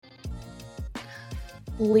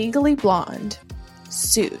Legally Blonde,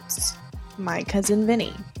 Suits, My Cousin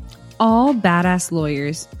Vinny. All badass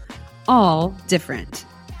lawyers, all different.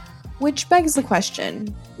 Which begs the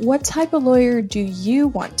question, what type of lawyer do you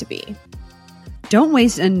want to be? Don't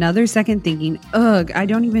waste another second thinking, ugh, I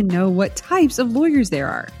don't even know what types of lawyers there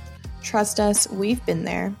are. Trust us, we've been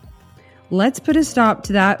there. Let's put a stop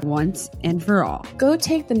to that once and for all. Go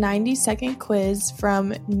take the 90-second quiz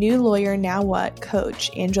from New Lawyer Now What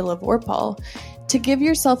coach Angela Vorpal to give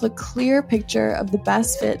yourself a clear picture of the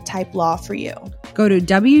best fit type law for you. Go to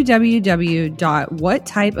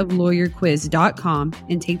www.whattypeoflawyerquiz.com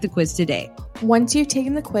and take the quiz today. Once you've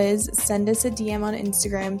taken the quiz, send us a DM on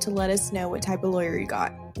Instagram to let us know what type of lawyer you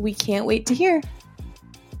got. We can't wait to hear.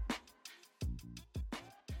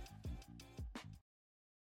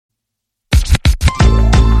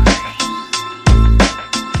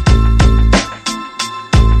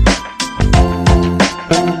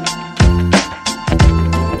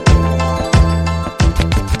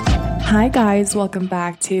 Hi guys, welcome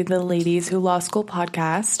back to the Ladies Who Law School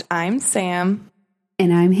podcast. I'm Sam.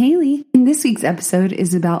 And I'm Haley. And this week's episode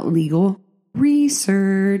is about legal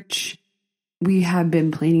research. We have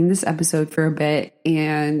been planning this episode for a bit,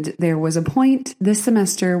 and there was a point this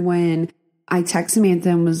semester when I texted Samantha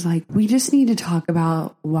and was like, we just need to talk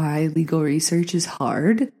about why legal research is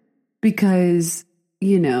hard because,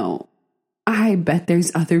 you know, I bet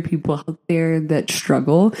there's other people out there that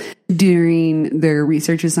struggle during their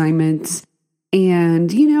research assignments.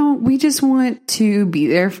 And, you know, we just want to be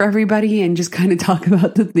there for everybody and just kind of talk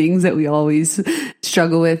about the things that we always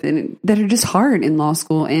struggle with and that are just hard in law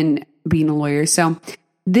school and being a lawyer. So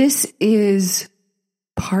this is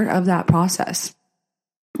part of that process.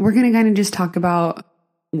 We're going to kind of just talk about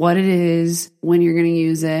what it is, when you're going to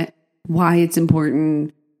use it, why it's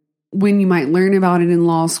important, when you might learn about it in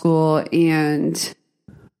law school, and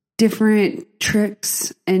different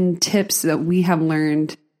tricks and tips that we have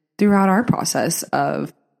learned throughout our process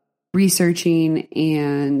of researching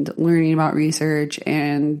and learning about research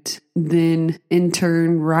and then in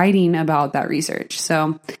turn writing about that research.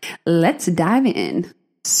 So let's dive in.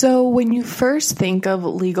 So when you first think of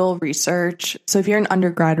legal research, so if you're an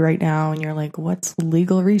undergrad right now and you're like, what's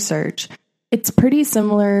legal research? It's pretty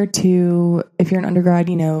similar to if you're an undergrad,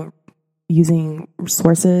 you know, using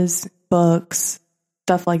sources, books,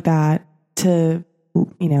 stuff like that to,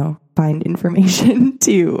 you know, find information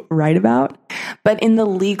to write about. But in the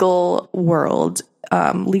legal world,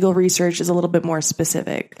 legal research is a little bit more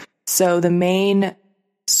specific. So the main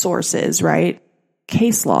sources, right?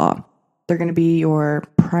 Case law, they're going to be your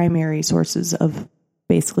primary sources of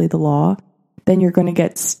basically the law. Then you're going to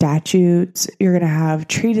get statutes, you're going to have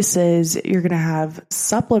treatises, you're going to have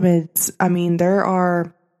supplements. I mean, there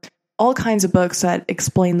are all kinds of books that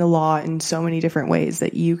explain the law in so many different ways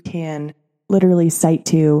that you can literally cite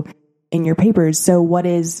to in your papers. So what are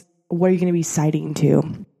you going to be citing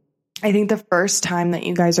to? I think the first time that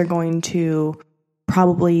you guys are going to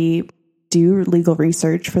probably do legal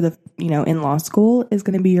research for the, you know, in law school is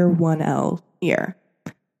going to be your 1L year.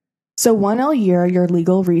 So 1L year, your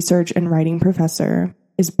legal research and writing professor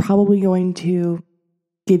is probably going to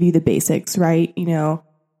give you the basics, right? You know,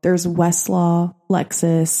 there's Westlaw,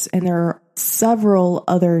 Lexis, and there are several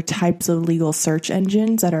other types of legal search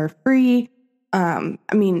engines that are free. I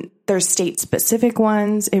mean, there's state-specific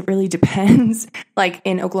ones. It really depends. Like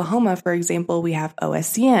in Oklahoma, for example, we have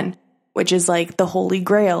OSCN, which is like the holy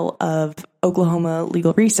grail of Oklahoma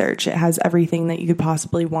legal research. It has everything that you could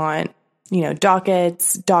possibly want, you know,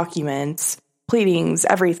 dockets, documents, pleadings,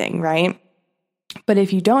 everything, right? But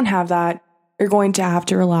if you don't have that, you're going to have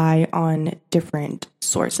to rely on different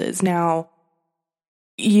sources. Now,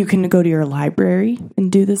 you can go to your library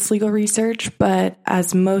and do this legal research, but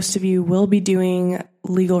as most of you will be doing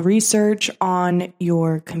legal research on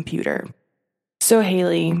your computer. So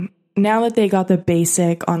Haley, now that they got the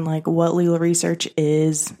basic on like what legal research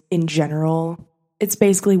is in general, it's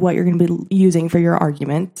basically what you're going to be using for your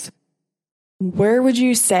arguments. Where would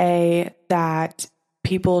you say that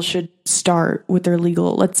people should start with their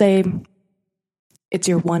legal, let's say it's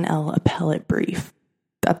your 1L appellate brief.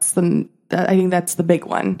 I think that's the big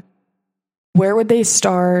one. Where would they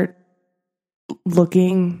start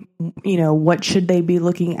looking? You know, what should they be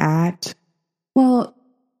looking at? Well,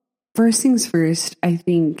 first things first, I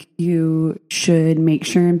think you should make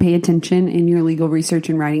sure and pay attention in your legal research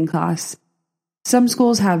and writing class. Some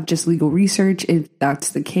schools have just legal research. If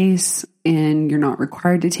that's the case and you're not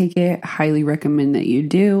required to take it, highly recommend that you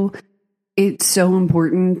do. It's so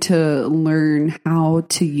important to learn how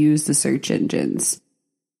to use the search engines.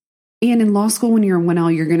 And in law school, when you're in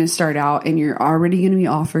 1L, you're going to start out and you're already going to be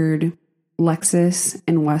offered Lexis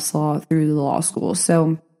and Westlaw through the law school.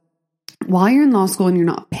 So while you're in law school and you're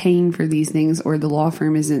not paying for these things, or the law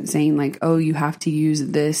firm isn't saying like, oh, you have to use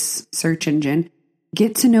this search engine,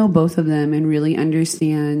 get to know both of them and really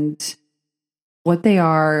understand what they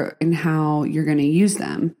are and how you're going to use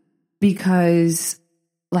them. Because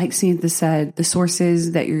like Samantha said, the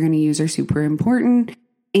sources that you're going to use are super important.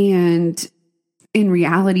 And in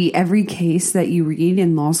reality, every case that you read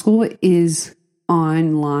in law school is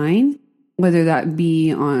online, whether that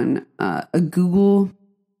be on a Google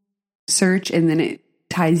search and then it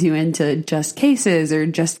ties you into Just Cases or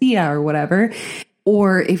Justia or whatever,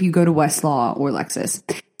 or if you go to Westlaw or Lexis.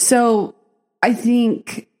 So I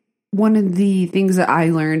think one of the things that I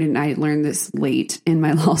learned, and I learned this late in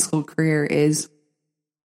my law school career, is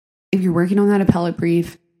if you're working on that appellate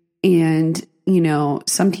brief and,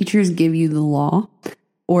 some teachers give you the law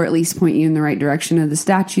or at least point you in the right direction of the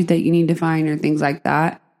statute that you need to find or things like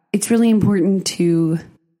that, it's really important to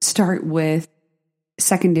start with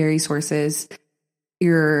secondary sources,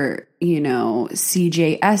 your,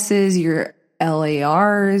 CJSs, your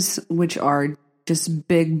LARs, which are just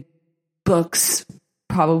big books.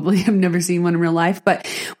 Probably I've never seen one in real life, but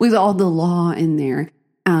with all the law in there,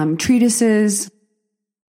 treatises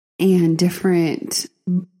and different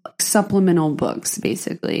supplemental books,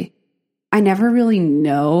 basically. I never really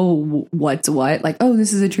know what's what, like, oh,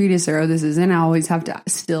 this is a treatise or oh, this isn't. I always have to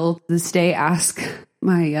still to this day ask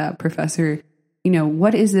my professor,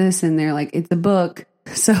 what is this? And they're like, it's a book.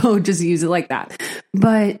 So just use it like that.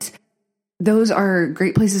 But those are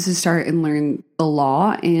great places to start and learn the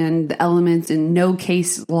law and the elements and no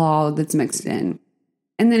case law that's mixed in.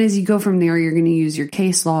 And then as you go from there, you're going to use your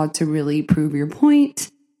case law to really prove your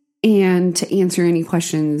point and to answer any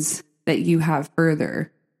questions that you have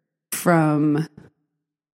further from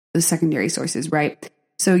the secondary sources, right?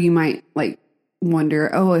 So you might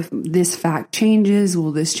wonder, oh, if this fact changes,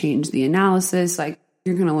 will this change the analysis?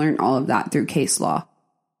 You're going to learn all of that through case law.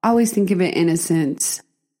 I always think of it in a sense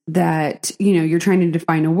that, you're trying to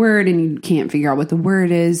define a word and you can't figure out what the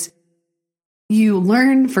word is. You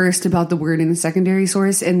learn first about the word in the secondary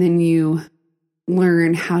source, and then you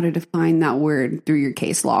learn how to define that word through your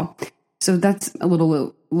case law. So that's a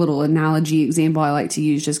little analogy example I like to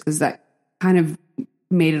use just because that kind of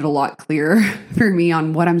made it a lot clearer for me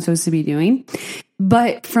on what I'm supposed to be doing.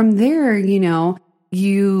 But from there,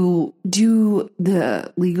 you do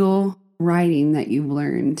the legal writing that you've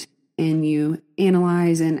learned and you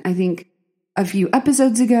analyze. And I think a few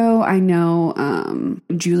episodes ago, I know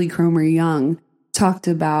Julie Cromer Young talked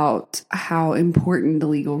about how important the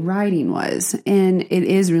legal writing was. And it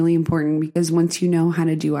is really important because once you know how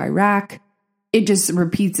to do IRAC, it just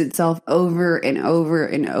repeats itself over and over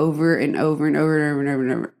and over and over and over and over and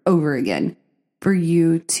over and over again for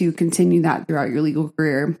you to continue that throughout your legal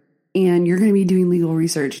career. And you're going to be doing legal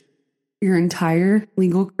research your entire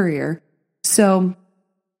legal career. So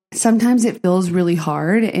sometimes it feels really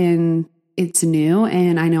hard and it's new.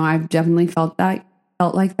 And I know I've definitely felt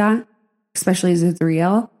like that, especially as a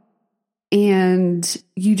 3L. And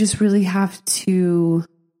you just really have to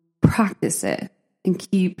practice it and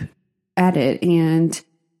keep at it. And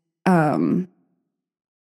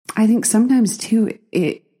I think sometimes too,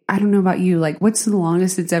 I don't know about you, what's the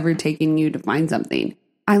longest it's ever taken you to find something?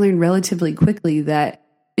 I learned relatively quickly that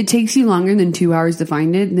it takes you longer than 2 hours to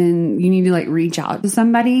find it, then you need to reach out to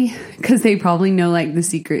somebody because they probably know the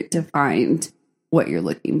secret to find what you're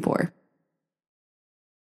looking for.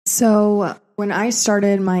 So when I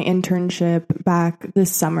started my internship back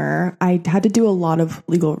this summer, I had to do a lot of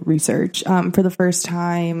legal research for the first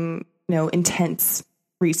time, intense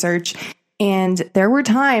research. And there were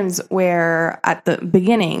times where at the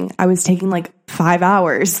beginning, I was taking 5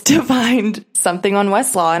 hours to find something on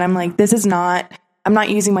Westlaw. And I'm like, I'm not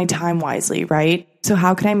using my time wisely, right? So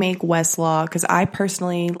how can I make Westlaw? Because I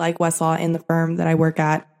personally like Westlaw in the firm that I work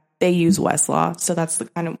at. They use Westlaw. So that's the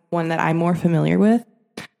kind of one that I'm more familiar with.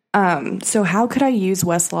 So how could I use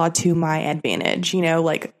Westlaw to my advantage?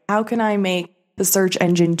 How can I make the search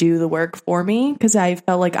engine do the work for me? Because I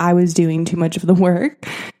felt like I was doing too much of the work.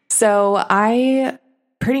 So I'm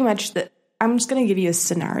just going to give you a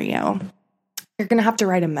scenario. You're going to have to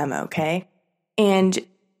write a memo, okay? And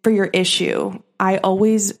for your issue, I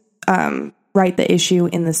always write the issue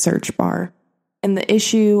in the search bar. In the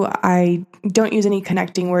issue, I don't use any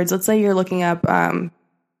connecting words. Let's say you're looking up,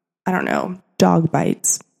 dog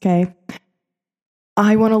bites, okay?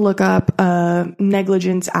 I want to look up a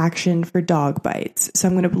negligence action for dog bites. So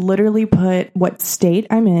I'm going to literally put what state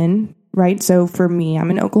I'm in, right? So for me, I'm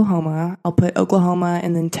in Oklahoma. I'll put Oklahoma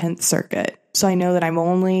and then 10th Circuit. So I know that I'm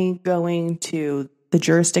only going to the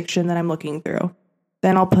jurisdiction that I'm looking through.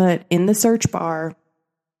 Then I'll put in the search bar,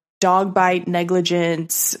 dog bite,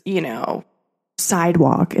 negligence,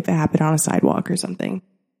 sidewalk, if it happened on a sidewalk or something.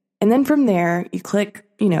 And then from there, you click,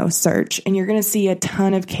 search, and you're going to see a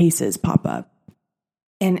ton of cases pop up.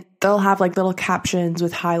 And they'll have like little captions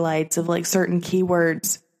with highlights of like certain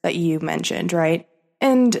keywords that you mentioned, right?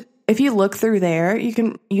 And if you look through there, you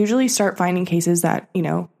can usually start finding cases that,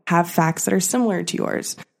 have facts that are similar to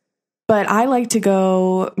yours. But I like to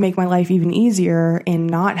go make my life even easier and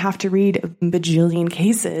not have to read a bajillion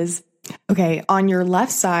cases. Okay, on your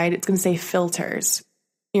left side, it's going to say filters.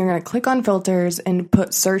 You're going to click on filters and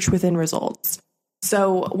put search within results.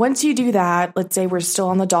 So once you do that, let's say we're still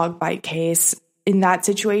on the dog bite case. In that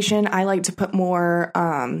situation, I like to put more,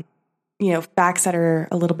 facts that are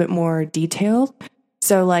a little bit more detailed.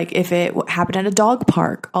 So like if it happened at a dog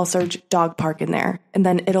park, I'll search dog park in there. And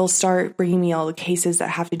then it'll start bringing me all the cases that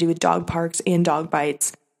have to do with dog parks and dog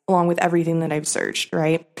bites, along with everything that I've searched,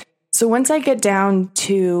 right? So once I get down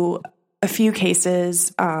to a few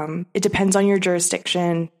cases, it depends on your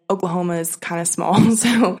jurisdiction. Oklahoma is kind of small.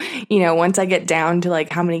 So, once I get down to like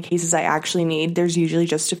how many cases I actually need, there's usually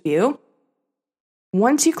just a few.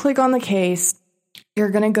 Once you click on the case, you're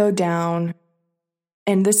going to go down,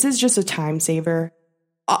 and this is just a time saver.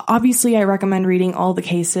 Obviously, I recommend reading all the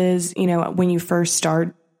cases, when you first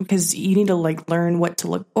start, because you need to like learn what to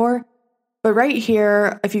look for. But right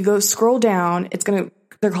here, if you go scroll down,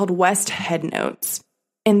 they're called West Head Notes.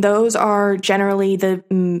 And those are generally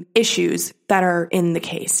the issues that are in the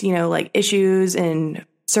case, like issues and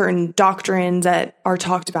certain doctrines that are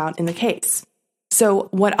talked about in the case. So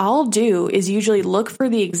what I'll do is usually look for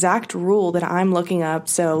the exact rule that I'm looking up.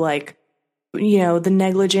 So like, the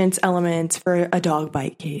negligence elements for a dog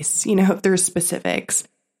bite case, if there's specifics.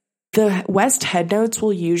 The West Head Notes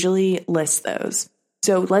will usually list those.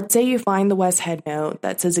 So let's say you find the West Head Note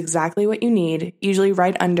that says exactly what you need. Usually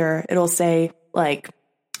right under, it'll say like,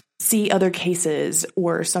 see other cases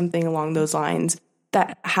or something along those lines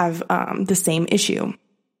that have the same issue.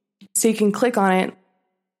 So you can click on it.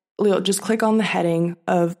 You'll just click on the heading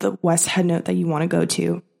of the West Head Note that you want to go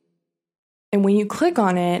to. And when you click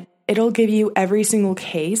on it, it'll give you every single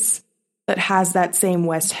case that has that same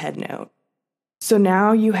West Head Note. So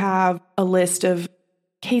now you have a list of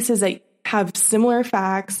cases that have similar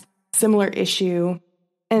facts, similar issue,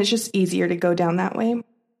 and it's just easier to go down that way.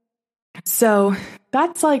 So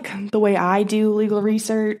that's like the way I do legal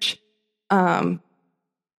research. I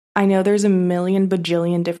know there's a million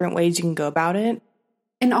bajillion different ways you can go about it.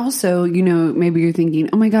 And also, maybe you're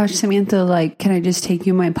thinking, oh my gosh, Samantha, like, can I just take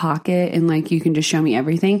you in my pocket and like, you can just show me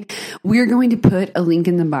everything? We're going to put a link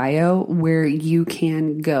in the bio where you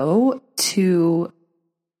can go to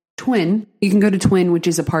Twin. You can go to Twin, which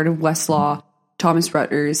is a part of Westlaw, Thomas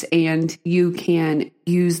Rutgers, and you can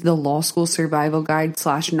use the Law School Survival Guide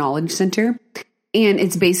 / Knowledge Center. And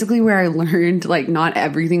it's basically where I learned like not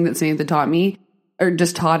everything that Samantha taught me or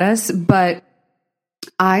just taught us, but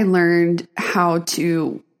I learned how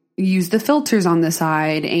to use the filters on the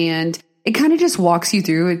side, and it kind of just walks you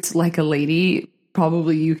through. It's like a lady,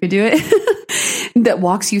 probably you could do it, that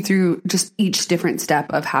walks you through just each different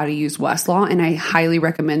step of how to use Westlaw. And I highly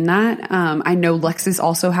recommend that. I know Lexis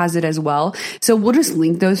also has it as well. So we'll just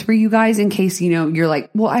link those for you guys in case, you're like,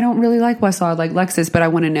 well, I don't really like Westlaw. I like Lexis, but I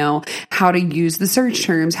want to know how to use the search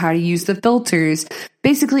terms, how to use the filters.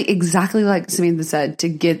 Basically, exactly like Samantha said, to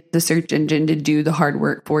get the search engine to do the hard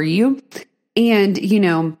work for you. And,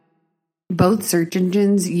 both search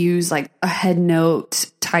engines use like a head note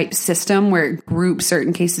type system where it groups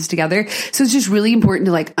certain cases together. So it's just really important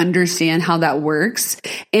to like understand how that works.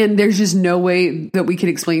 And there's just no way that we could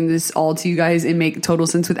explain this all to you guys and make total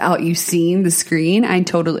sense without you seeing the screen. I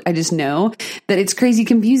just know that it's crazy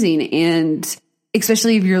confusing. And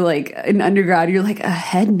especially if you're like an undergrad, you're like a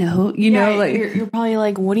head note, you're probably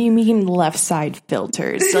like, what do you mean left side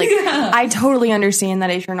filters? Like, yeah. I totally understand that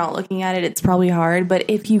if you're not looking at it, it's probably hard. But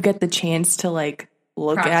if you get the chance to like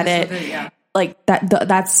look at it, like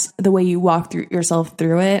that's the way you walk yourself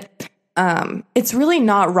through it. It's really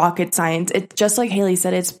not rocket science. It's just like Haley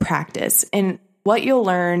said, it's practice. And what you'll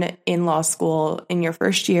learn in law school in your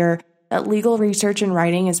first year, that legal research and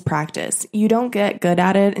writing is practice. You don't get good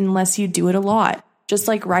at it unless you do it a lot. Just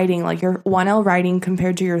like writing, like your 1L writing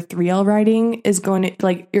compared to your 3L writing is going to,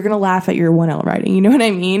 like, you're going to laugh at your 1L writing. You know what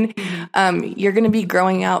I mean? You're going to be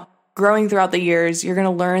growing throughout the years. You're going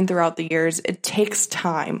to learn throughout the years. It takes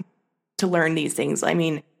time to learn these things. I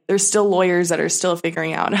mean, there's still lawyers that are still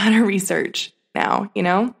figuring out how to research now,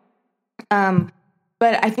 But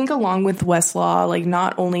I think along with Westlaw, like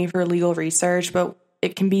not only for legal research, but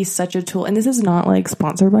it can be such a tool. And this is not like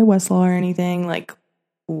sponsored by Westlaw or anything. Like,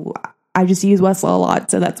 I just use Westlaw a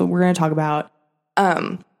lot, so that's what we're going to talk about.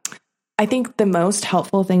 I think the most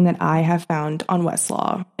helpful thing that I have found on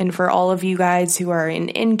Westlaw, and for all of you guys who are in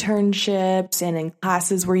internships and in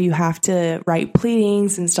classes where you have to write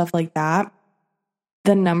pleadings and stuff like that,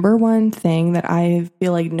 the number one thing that I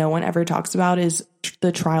feel like no one ever talks about is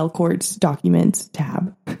the trial court's documents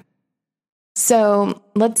tab. So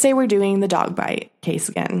let's say we're doing the dog bite case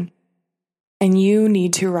again, and you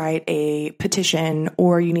need to write a petition,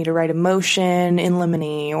 or you need to write a motion in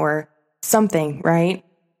limine or something, right?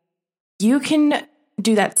 You can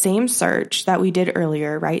do that same search that we did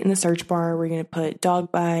earlier, right? In the search bar, we're going to put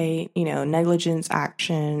dog bite, negligence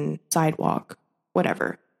action, sidewalk,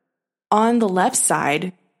 whatever. On the left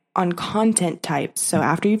side, on content types, so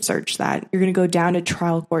after you've searched that, you're going to go down to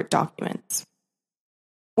trial court documents.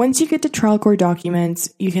 Once you get to trial court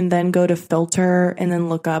documents, you can then go to filter and then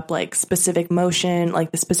look up like specific motion,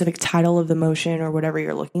 like the specific title of the motion or whatever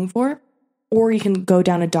you're looking for. Or you can go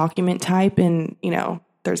down a document type and,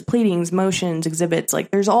 there's pleadings, motions, exhibits,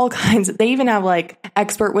 like there's all kinds they even have like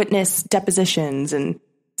expert witness depositions and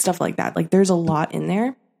stuff like that. Like there's a lot in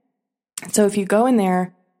there. So if you go in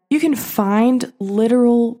there, you can find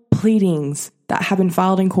literal pleadings that have been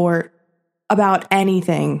filed in court about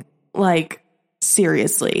anything. Like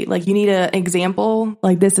seriously, like you need an example,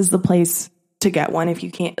 like this is the place to get one if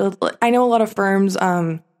you can't. I know a lot of firms,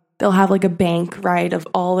 they'll have like a bank, right, of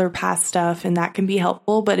all their past stuff, and that can be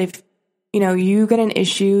helpful. But if you get an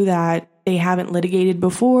issue that they haven't litigated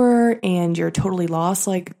before and you're totally lost,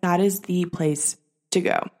 like that is the place to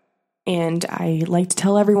go. And I like to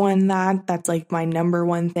tell everyone that that's like my number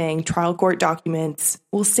one thing. Trial court documents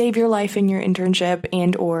will save your life in your internship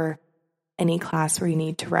and or any class where you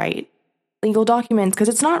need to write legal documents, because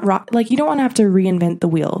it's not like you don't want to have to reinvent the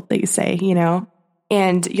wheel, they say,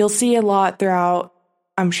 and you'll see a lot throughout,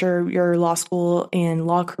 I'm sure, your law school and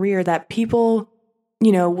law career that people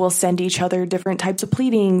will send each other different types of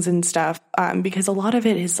pleadings and stuff, because a lot of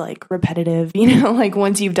it is like repetitive, like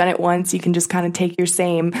once you've done it once, you can just kind of take your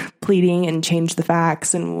same pleading and change the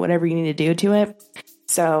facts and whatever you need to do to it.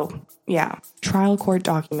 So yeah, trial court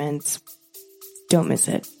documents, don't miss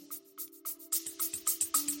it.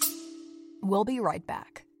 We'll be right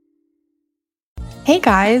back. Hey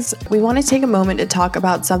guys, we want to take a moment to talk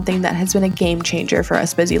about something that has been a game changer for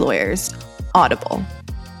us busy lawyers, Audible.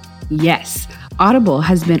 Yes. Audible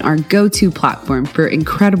has been our go-to platform for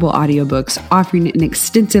incredible audiobooks, offering an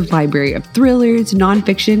extensive library of thrillers,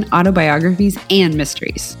 nonfiction, autobiographies, and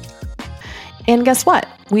mysteries. And guess what?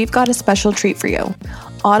 We've got a special treat for you.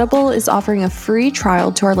 Audible is offering a free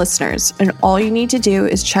trial to our listeners, and all you need to do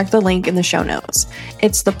is check the link in the show notes.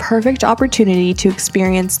 It's the perfect opportunity to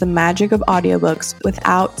experience the magic of audiobooks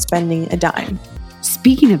without spending a dime.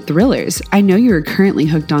 Speaking of thrillers, I know you are currently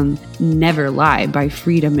hooked on Never Lie by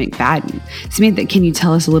Frida McFadden. Samantha, can you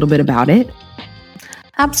tell us a little bit about it?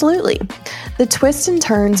 Absolutely. The twists and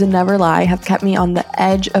turns in Never Lie have kept me on the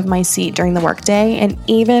edge of my seat during the workday and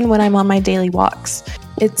even when I'm on my daily walks.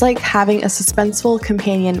 It's like having a suspenseful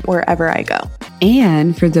companion wherever I go.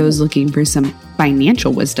 And for those looking for some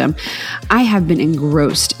financial wisdom, I have been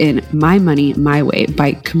engrossed in My Money, My Way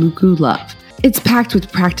by Kumiko Love. It's packed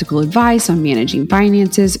with practical advice on managing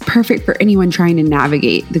finances, perfect for anyone trying to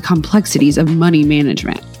navigate the complexities of money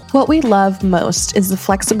management. What we love most is the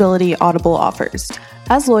flexibility Audible offers.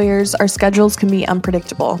 As lawyers, our schedules can be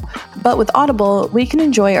unpredictable, but with Audible, we can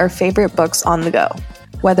enjoy our favorite books on the go,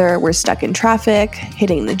 whether we're stuck in traffic,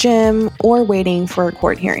 hitting the gym, or waiting for a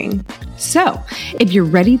court hearing. So, if you're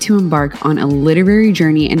ready to embark on a literary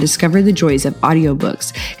journey and discover the joys of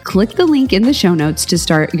audiobooks, click the link in the show notes to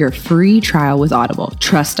start your free trial with Audible.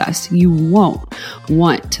 Trust us, you won't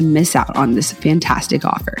want to miss out on this fantastic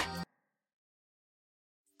offer.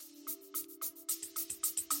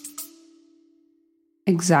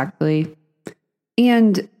 Exactly.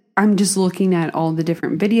 And I'm just looking at all the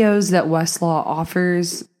different videos that Westlaw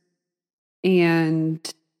offers.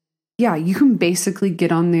 And yeah, you can basically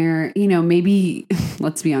get on there, maybe,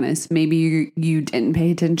 let's be honest, maybe you didn't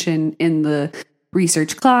pay attention in the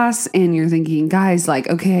research class and you're thinking, guys, like,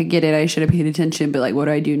 okay, I get it. I should have paid attention, but like, what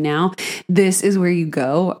do I do now? This is where you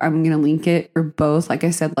go. I'm going to link it for both. Like I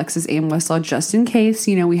said, Lexis and Westlaw, just in case,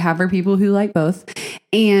 we have our people who like both.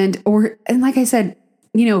 And like I said,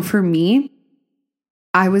 for me,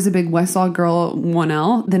 I was a big Westlaw girl,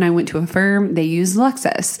 1L. Then I went to a firm. They used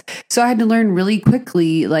Lexis. So I had to learn really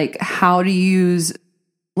quickly, like how to use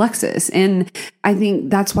Lexis. And I think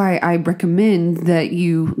that's why I recommend that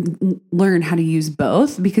you learn how to use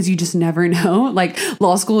both, because you just never know. Like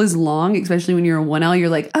law school is long, especially when you're a 1L. You're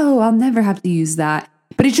like, oh, I'll never have to use that.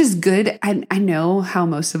 But it's just good. I know how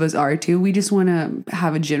most of us are too. We just want to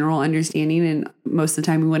have a general understanding, and most of the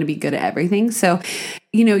time we want to be good at everything. So,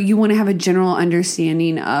 you want to have a general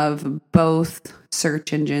understanding of both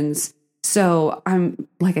search engines. So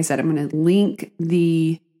like I said, I'm going to link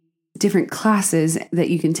the different classes that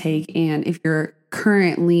you can take. And if you're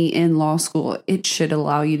currently in law school, it should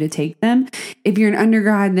allow you to take them. If you're an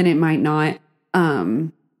undergrad, then it might not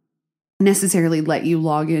necessarily let you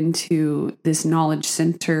log into this Knowledge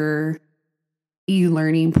Center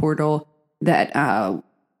e-learning portal that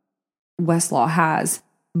Westlaw has.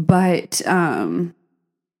 But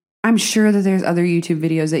I'm sure that there's other YouTube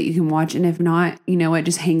videos that you can watch. And if not, you know what,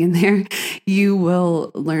 just hang in there. You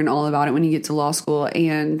will learn all about it when you get to law school.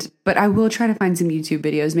 But I will try to find some YouTube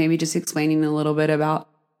videos, maybe just explaining a little bit about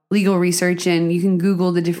legal research. And you can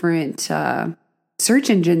Google the different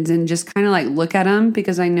search engines and just kind of like look at them,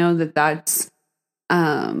 because I know that that's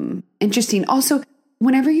interesting. Also,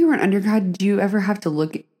 whenever you were an undergrad, did you ever have to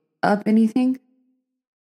look up anything?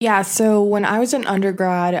 Yeah, so when I was an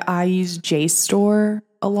undergrad, I used JSTOR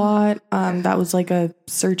a lot. That was like a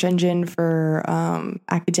search engine for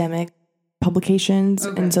academic publications.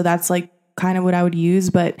 Okay. And so that's like kind of what I would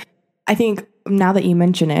use. But I think now that you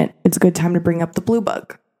mention it, it's a good time to bring up the Blue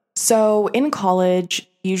Book. So in college,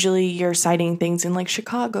 usually you're citing things in like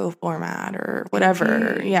Chicago format or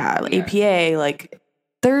whatever. APA. Yeah. APA. Like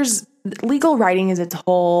there's legal writing is its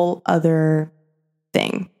whole other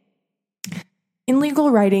thing. In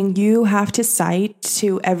legal writing, you have to cite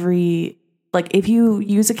to every, like if you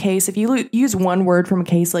use a case, if you use one word from a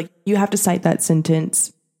case, like you have to cite that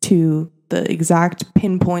sentence to the exact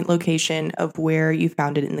pinpoint location of where you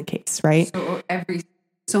found it in the case, right?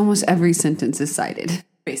 So almost every sentence is cited,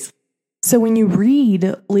 basically. So when you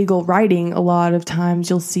read legal writing, a lot of times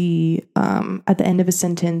you'll see at the end of a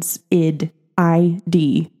sentence,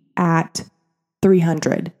 ID at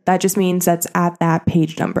 300. That just means that's at that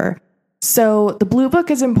page number. So the Blue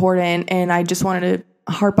Book is important, and I just wanted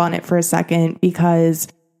to harp on it for a second because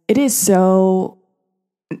it is so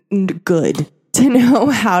good to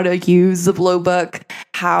know how to use the Blue Book,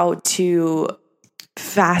 how to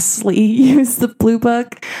fastly use the Blue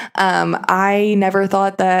Book. I never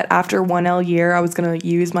thought that after 1L year I was going to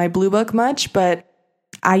use my Blue Book much, but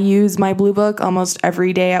I use my Blue Book almost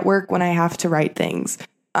every day at work when I have to write things.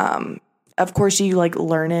 Of course, you like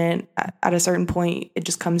learn it at a certain point. It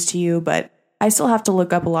just comes to you, but I still have to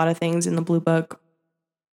look up a lot of things in the Blue Book.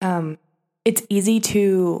 It's easy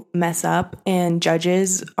to mess up, and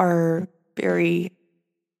judges are they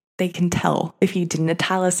can tell if you didn't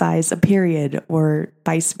italicize a period or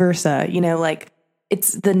vice versa. Like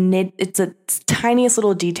it's the tiniest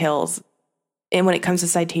little details. And when it comes to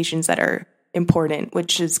citations that are important,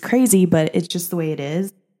 which is crazy, but it's just the way it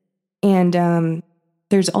is. And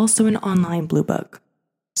there's also an online Blue Book.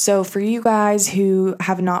 So for you guys who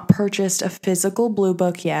have not purchased a physical Blue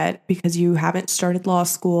Book yet because you haven't started law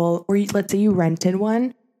school, or let's say you rented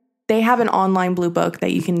one, they have an online Blue Book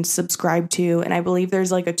that you can subscribe to. And I believe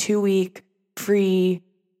there's like a 2-week free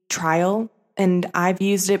trial. And I've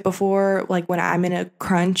used it before, like when I'm in a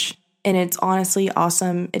crunch, and it's honestly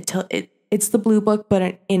awesome. It's the Blue Book,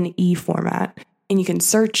 but in e format, and you can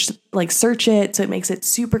search it. So it makes it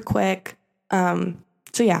super quick.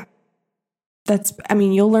 So yeah,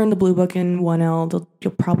 you'll learn the Blue Book in 1L.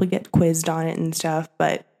 You'll probably get quizzed on it and stuff,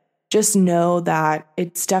 but just know that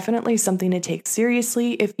it's definitely something to take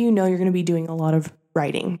seriously if you know you're going to be doing a lot of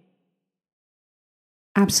writing.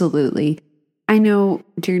 Absolutely. I know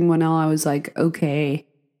during 1L I was like, okay,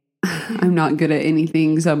 I'm not good at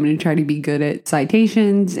anything, so I'm going to try to be good at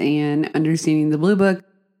citations and understanding the Blue Book.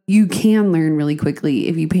 You can learn really quickly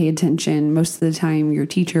if you pay attention. Most of the time, your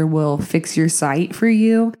teacher will fix your cite for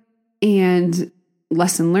you. And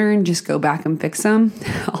lesson learned, just go back and fix them,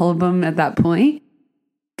 all of them at that point.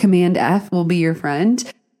 Command F will be your friend.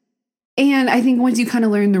 And I think once you kind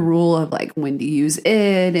of learn the rule of like when to use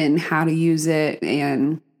it and how to use it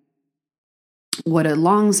and what a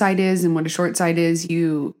long cite is and what a short cite is,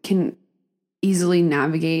 you can easily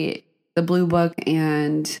navigate the Blue Book,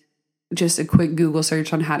 and just a quick Google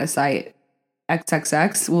search on how to cite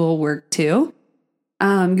XXX will work too.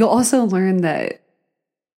 You'll also learn that,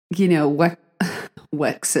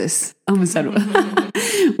 Wexus, I almost said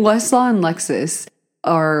Westlaw and Lexis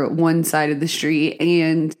are one side of the street,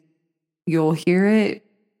 and you'll hear it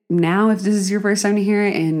now if this is your first time to hear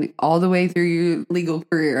it, and all the way through your legal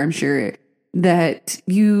career, I'm sure that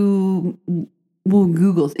you will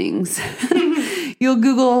Google things. You'll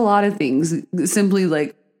Google a lot of things, simply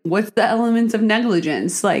like, what's the elements of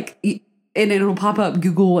negligence? Like, and it'll pop up,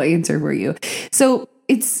 Google will answer for you. So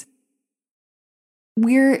it's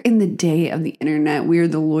we're in the day of the internet. We're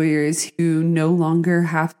the lawyers who no longer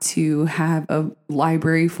have to have a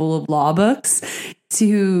library full of law books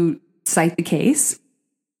to cite the case.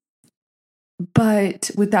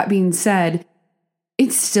 But with that being said,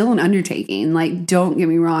 it's still an undertaking. Like, don't get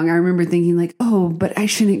me wrong. I remember thinking like, oh, but I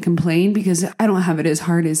shouldn't complain because I don't have it as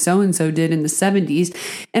hard as so-and-so did in the 70s.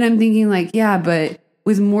 And I'm thinking like, yeah, but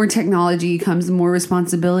with more technology comes more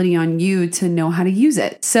responsibility on you to know how to use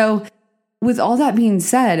it. So with all that being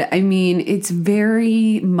said, I mean, it's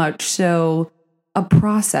very much so a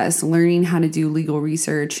process learning how to do legal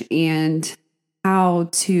research and how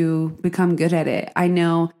to become good at it. I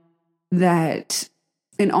know that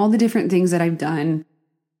in all the different things that I've done,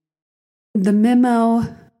 the memo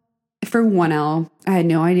for 1L, I had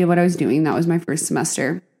no idea what I was doing. That was my first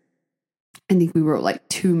semester. I think we wrote like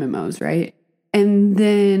 2 memos, right? And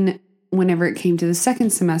then whenever it came to the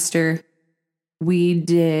second semester, we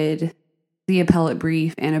did the appellate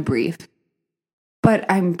brief and a brief. But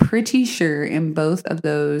I'm pretty sure in both of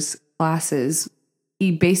those classes,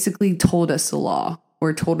 he basically told us the law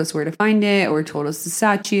or told us where to find it or told us the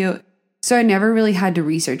statute. So I never really had to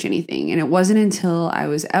research anything. And it wasn't until I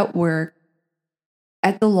was at work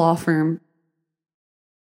at the law firm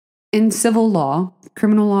in civil law,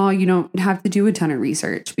 criminal law, you don't have to do a ton of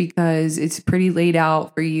research because it's pretty laid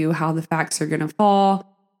out for you how the facts are going to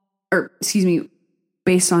fall, or excuse me,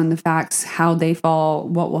 based on the facts, how they fall,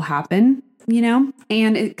 what will happen, you know,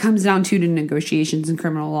 and it comes down to the negotiations in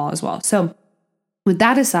criminal law as well. So with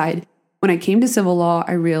that aside, when I came to civil law,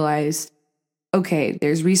 I realized, okay,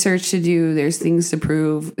 there's research to do, there's things to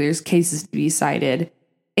prove, there's cases to be cited,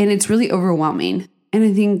 and it's really overwhelming. And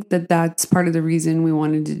I think that that's part of the reason we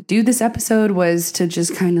wanted to do this episode was to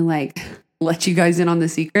just kind of like let you guys in on the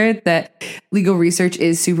secret that legal research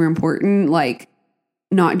is super important. Like,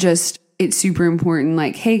 not just it's super important,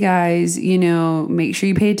 like, hey guys, you know, make sure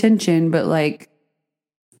you pay attention, but like,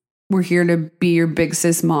 we're here to be your big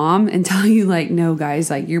sis mom and tell you like, no guys,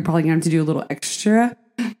 like you're probably gonna have to do a little extra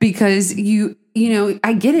because you know,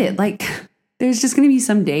 I get it. Like, there's just going to be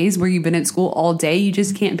some days where you've been at school all day. You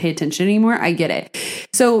just can't pay attention anymore. I get it.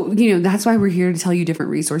 So, you know, that's why we're here to tell you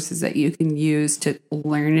different resources that you can use to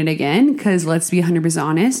learn it again. Because let's be 100%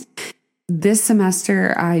 honest. This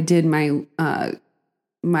semester, I did my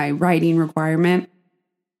my writing requirement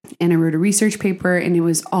and I wrote a research paper and it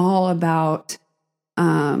was all about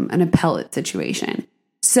an appellate situation.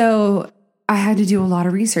 So I had to do a lot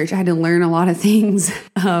of research. I had to learn a lot of things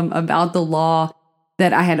about the law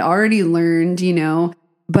that I had already learned, you know,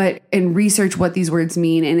 and research what these words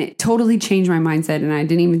mean. And it totally changed my mindset. And I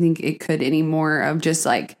didn't even think it could anymore of just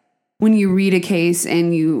like when you read a case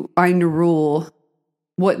and you find a rule,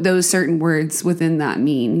 what those certain words within that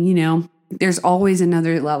mean, you know, there's always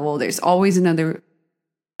another level. There's always another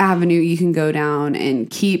avenue you can go down and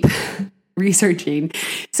keep researching.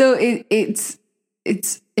 So it's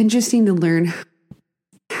interesting to learn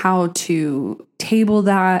how to table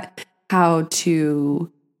that, how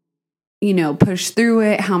to, you know, push through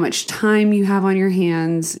it, how much time you have on your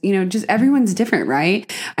hands. You know, just everyone's different,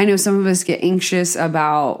 right? I know some of us get anxious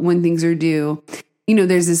about when things are due. You know,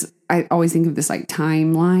 there's this, I always think of this like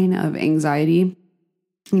timeline of anxiety.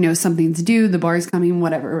 You know, something's due, the bar's coming,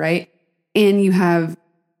 whatever, right? And you have,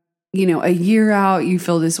 you know, a year out, you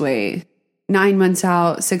feel this way, 9 months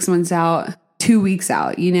out, 6 months out, 2 weeks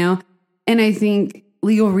out, you know? And I think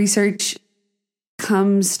legal research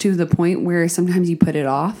comes to the point where sometimes you put it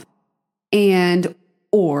off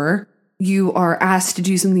or you are asked to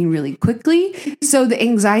do something really quickly. So the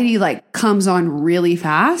anxiety like comes on really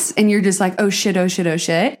fast and you're just like, oh shit, oh shit, oh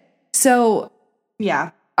shit. So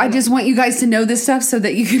yeah, I just want you guys to know this stuff so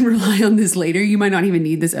that you can rely on this later. You might not even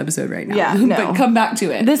need this episode right now, but come back to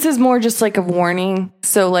it. This is more just like a warning.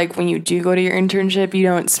 So like when you do go to your internship, you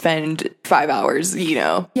don't spend 5 hours, you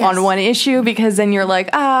know, on one issue because then you're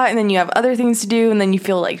like, and then you have other things to do. And then you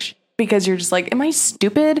feel like, because you're just like, am I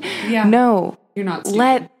stupid? Yeah. No, you're not stupid.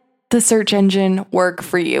 Let the search engine work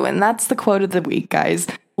for you. And that's the quote of the week, guys.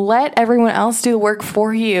 Let everyone else do the work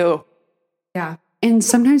for you. Yeah. And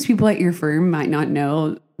sometimes people at your firm might not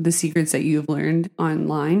know the secrets that you've learned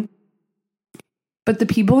online. But the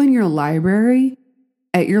people in your library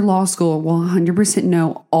at your law school will 100%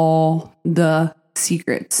 know all the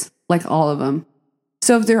secrets, like all of them.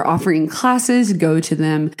 So if they're offering classes, go to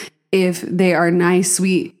them. If they are nice,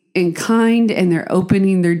 sweet, and kind, and they're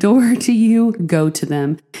opening their door to you, go to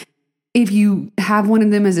them. If you have one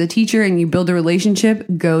of them as a teacher and you build a relationship,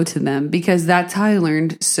 go to them, because that's how I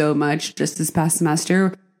learned so much just this past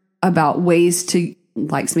semester about ways to,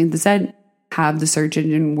 like Samantha said, have the search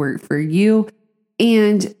engine work for you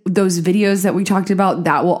And those videos that we talked about,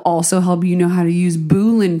 that will also help you know how to use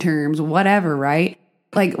Boolean terms, whatever, right?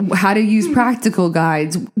 Like how to use practical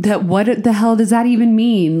guides. That what the hell does that even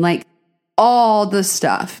mean? Like all the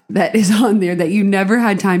stuff that is on there that you never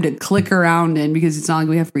had time to click around in because it's not like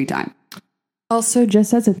we have free time. Also,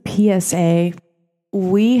 just as a PSA,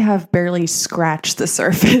 we have barely scratched the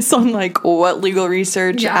surface on like what legal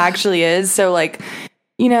research actually is. So like,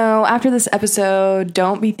 you know, after this episode,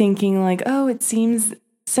 don't be thinking like, oh, it seems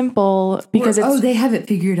simple because they have it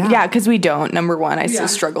figured out. Yeah, because we don't. Number one, I still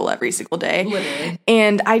struggle every single day. Literally.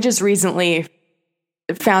 And I just recently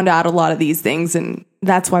found out a lot of these things, and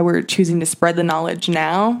that's why we're choosing to spread the knowledge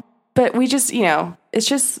now. But we just, you know, it's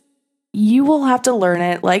just, you will have to learn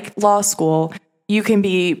it like law school. You can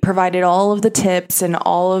be provided all of the tips and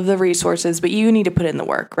all of the resources, but you need to put in the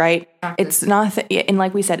work, right? It's not, and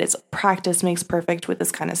like we said, it's practice makes perfect with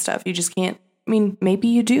this kind of stuff. You just can't, I mean, maybe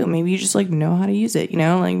you do. Maybe you just like know how to use it, you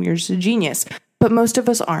know, like you're just a genius. But most of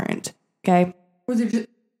us aren't, okay? Or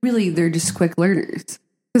they're just quick learners.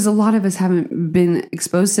 Because a lot of us haven't been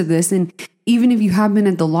exposed to this. And even if you have been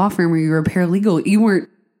at the law firm or you're a paralegal, you weren't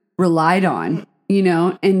relied on. You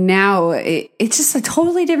know, and now it's just a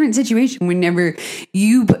totally different situation whenever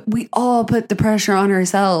we all put the pressure on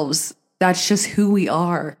ourselves. That's just who we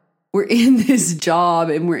are. We're in this job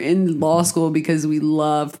and we're in law school because we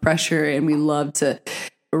love pressure and we love to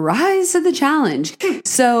rise to the challenge.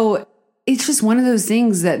 So it's just one of those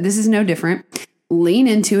things that this is no different. Lean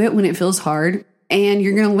into it when it feels hard and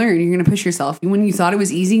you're going to learn. You're going to push yourself. When you thought it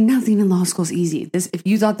was easy, nothing in law school is easy. If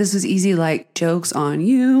you thought this was easy, like joke's on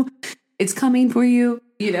you. It's coming for you,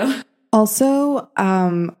 you know? Also,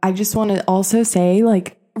 I just want to also say,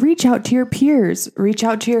 like, reach out to your peers, reach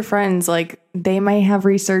out to your friends. Like, they may have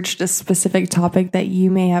researched a specific topic that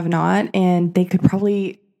you may have not, and they could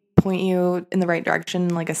probably point you in the right direction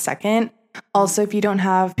in like a second. Also, if you don't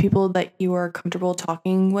have people that you are comfortable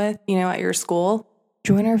talking with, you know, at your school,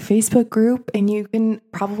 join our Facebook group and you can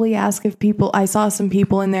probably ask if I saw some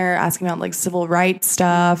people in there asking about like civil rights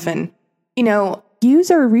stuff and, you know,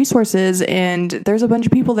 use our resources, and there's a bunch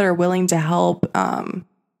of people that are willing to help. And,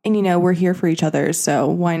 you know, we're here for each other. So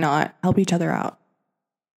why not help each other out?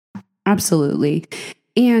 Absolutely.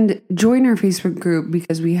 And join our Facebook group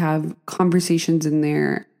because we have conversations in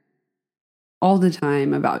there all the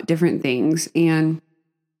time about different things. And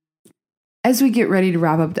as we get ready to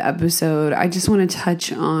wrap up the episode, I just want to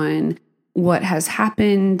touch on what has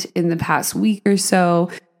happened in the past week or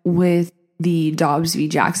so with the Dobbs v.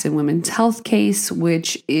 Jackson women's health case,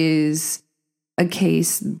 which is a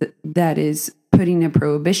case that is putting a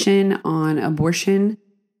prohibition on abortion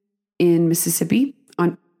in Mississippi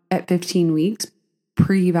at 15 weeks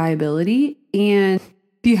pre-viability. And if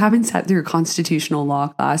you haven't sat through a constitutional law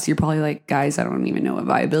class, you're probably like, guys, I don't even know what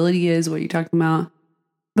viability is. What are you talking about?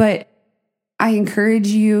 But I encourage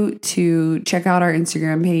you to check out our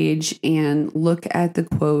Instagram page and look at the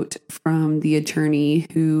quote from the attorney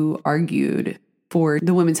who argued for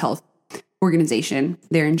the Women's Health Organization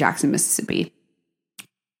there in Jackson, Mississippi.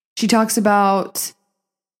 She talks about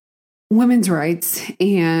women's rights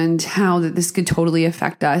and how that this could totally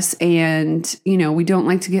affect us. And, you know, we don't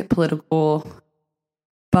like to get political,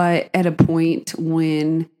 but at a point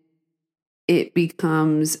when it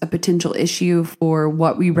becomes a potential issue for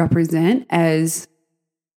what we represent as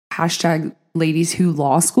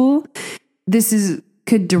 #LadiesWhoLawSchool. This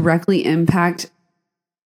could directly impact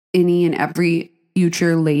any and every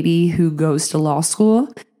future lady who goes to law school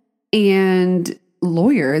and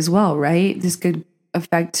lawyer as well, right? This could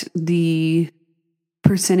affect the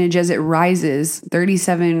percentage as it rises.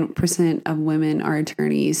 37% of women are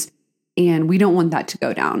attorneys, and we don't want that to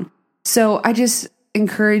go down. So I just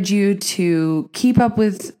encourage you to keep up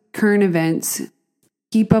with current events,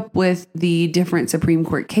 keep up with the different Supreme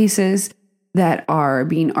Court cases that are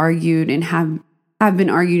being argued and have been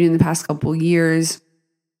argued in the past couple years.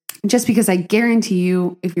 Just because I guarantee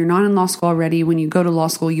you, if you're not in law school already, when you go to law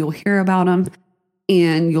school, you'll hear about them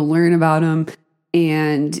and you'll learn about them.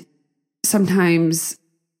 And sometimes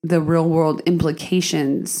the real world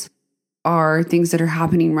implications are things that are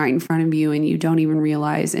happening right in front of you and you don't even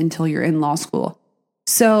realize until you're in law school.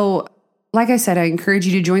 So, like I said, I encourage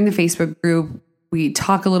you to join the Facebook group. We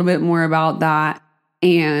talk a little bit more about that,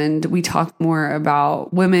 and we talk more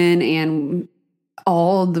about women and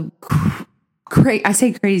all the I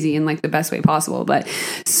say crazy in like the best way possible, but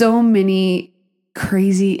so many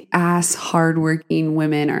crazy ass hardworking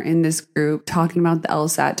women are in this group talking about the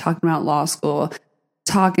LSAT, talking about law school,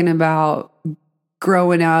 talking about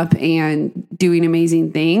growing up and doing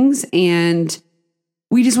amazing things. And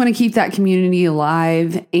we just want to keep that community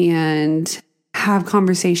alive and have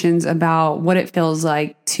conversations about what it feels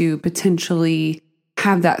like to potentially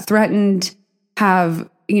have that threatened, have,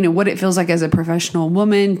 what it feels like as a professional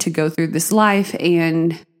woman to go through this life,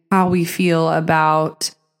 and how we feel about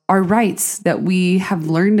our rights that we have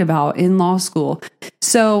learned about in law school.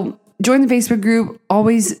 So join the Facebook group.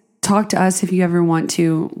 Always talk to us if you ever want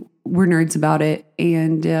to. We're nerds about it.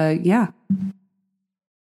 And yeah.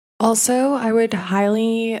 Also, I would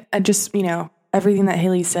highly just, everything that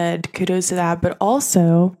Haley said, kudos to that. But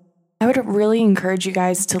also, I would really encourage you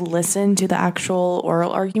guys to listen to the actual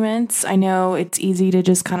oral arguments. I know it's easy to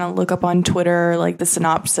just kind of look up on Twitter, like the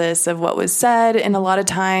synopsis of what was said. And a lot of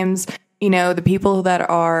times, the people that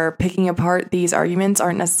are picking apart these arguments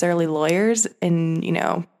aren't necessarily lawyers and,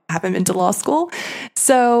 haven't been to law school.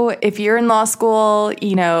 So if you're in law school,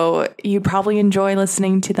 you'd probably enjoy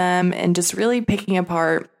listening to them and just really picking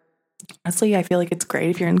apart. Honestly, I feel like it's great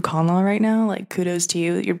if you're in con law right now. Like, kudos to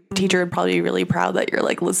you. Your teacher would probably be really proud that you're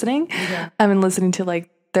like listening and listening to like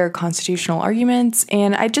their constitutional arguments.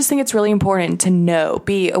 And I just think it's really important to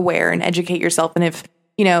be aware and educate yourself. And if,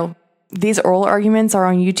 these oral arguments are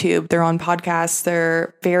on YouTube, they're on podcasts,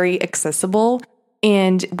 they're very accessible.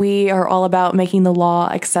 And we are all about making the law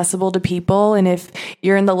accessible to people. And if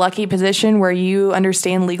you're in the lucky position where you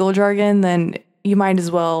understand legal jargon, then you might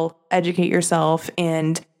as well educate yourself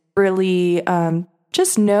and really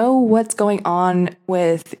just know what's going on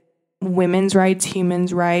with women's rights,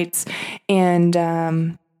 humans' rights. And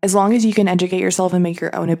as long as you can educate yourself and make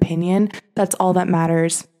your own opinion, that's all that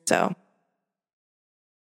matters. So.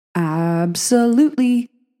 Absolutely.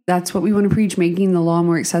 That's what we want to preach, making the law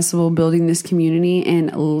more accessible, building this community,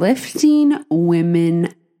 and lifting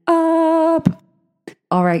women up.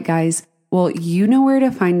 All right, guys. Well, you know where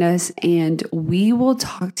to find us, and we will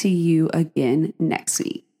talk to you again next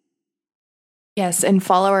week. Yes, and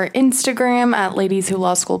follow our Instagram at Ladies Who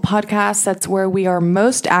Law School Podcast. That's where we are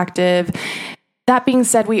most active. That being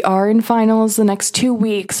said, we are in finals the next 2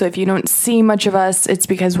 weeks, so if you don't see much of us, it's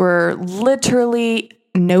because we're literally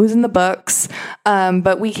nose in the books,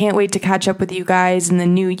 but we can't wait to catch up with you guys in the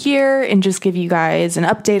new year and just give you guys an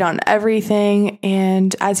update on everything.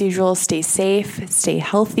 And as usual, stay safe, stay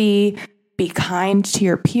healthy, be kind to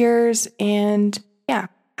your peers, and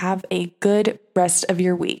have a good rest of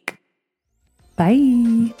your week.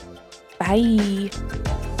 Bye.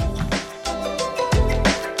 Bye.